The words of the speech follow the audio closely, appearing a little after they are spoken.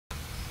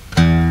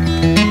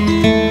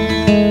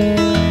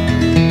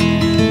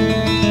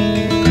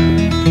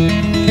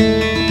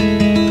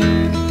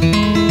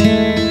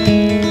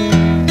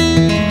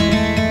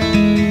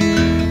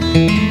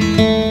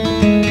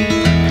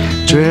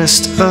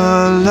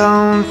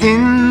alone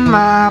in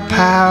my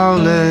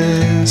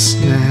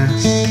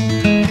powerlessness.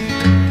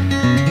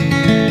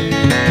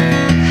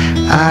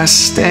 I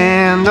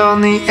stand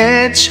on the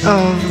edge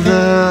of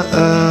the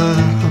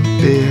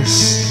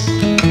abyss.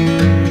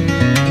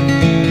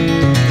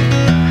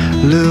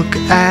 Look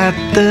at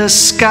the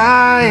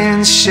sky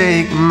and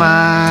shake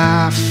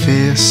my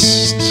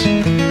fist.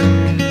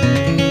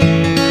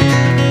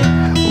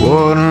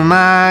 What am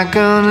I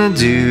gonna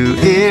do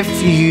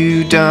if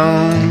you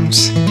don't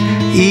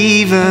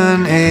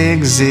even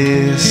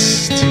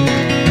exist?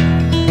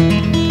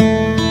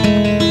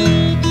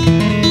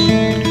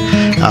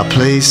 I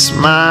place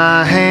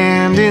my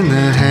hand in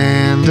the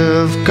hand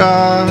of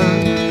God,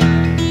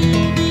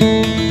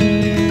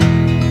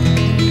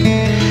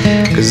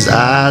 'cause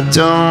I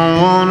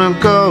don't wanna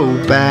go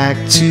back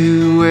to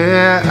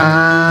where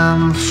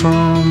I'm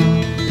from.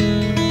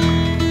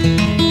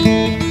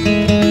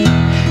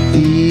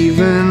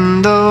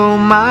 Even though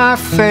my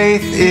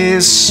faith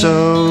is so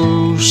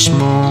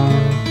small,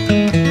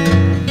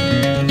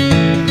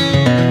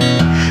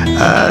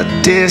 a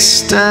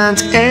distant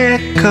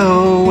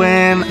echo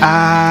when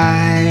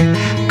I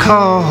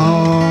call.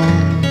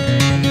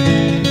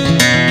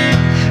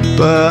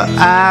 But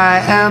I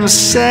am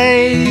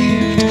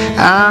saved,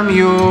 I'm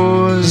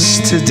yours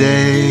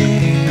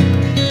today.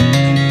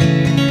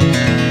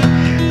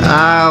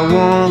 I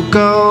won't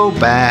go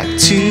back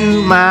to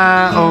my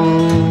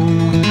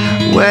old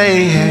way.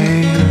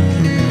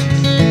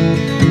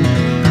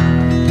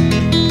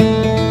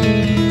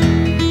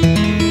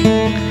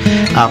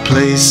 I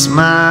place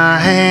my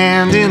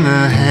hand in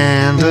the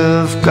hand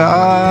of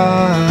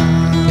God,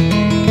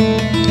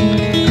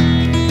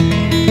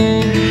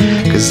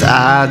 'cause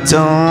I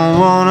don't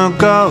wanna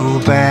go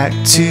back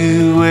to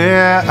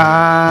where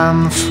I'm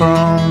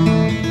from.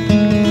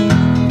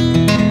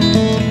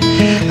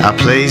 I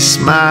place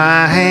my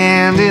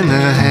hand in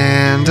the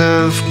hand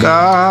of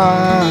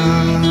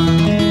God,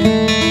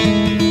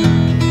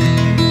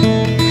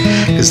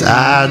 'cause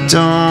I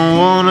don't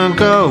wanna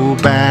go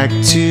back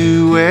to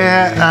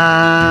where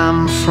I'm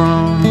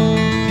from.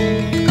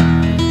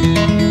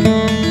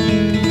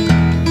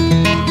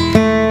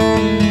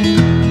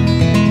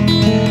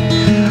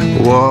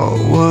 What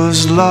was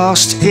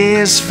lost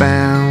is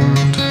found.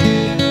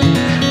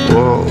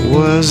 What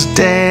was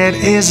dead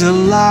is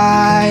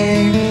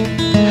alive.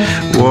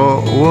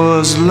 What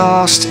was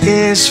lost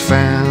is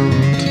found.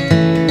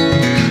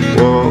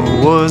 What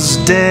was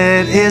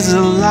dead is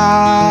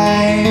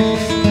alive.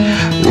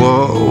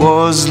 What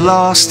was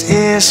lost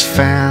is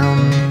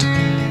found.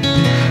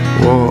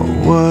 What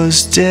was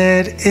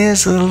dead is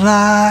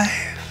alive.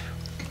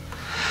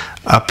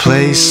 I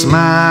place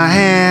my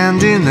hand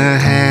in the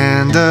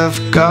hand of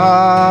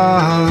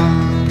God,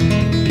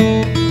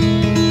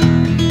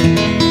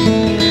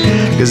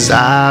 'cause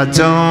I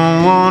don't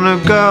wanna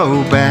go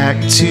back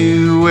to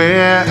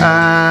where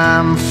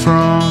I'm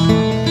from.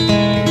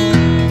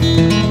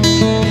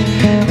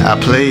 I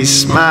place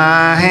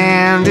my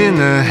hand in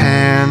the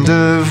hand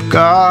of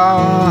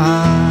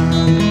God,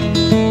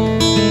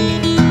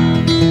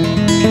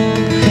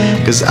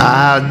 'cause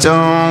I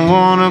don't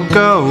wanna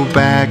go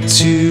back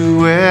to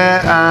where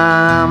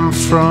I'm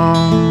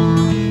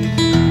from.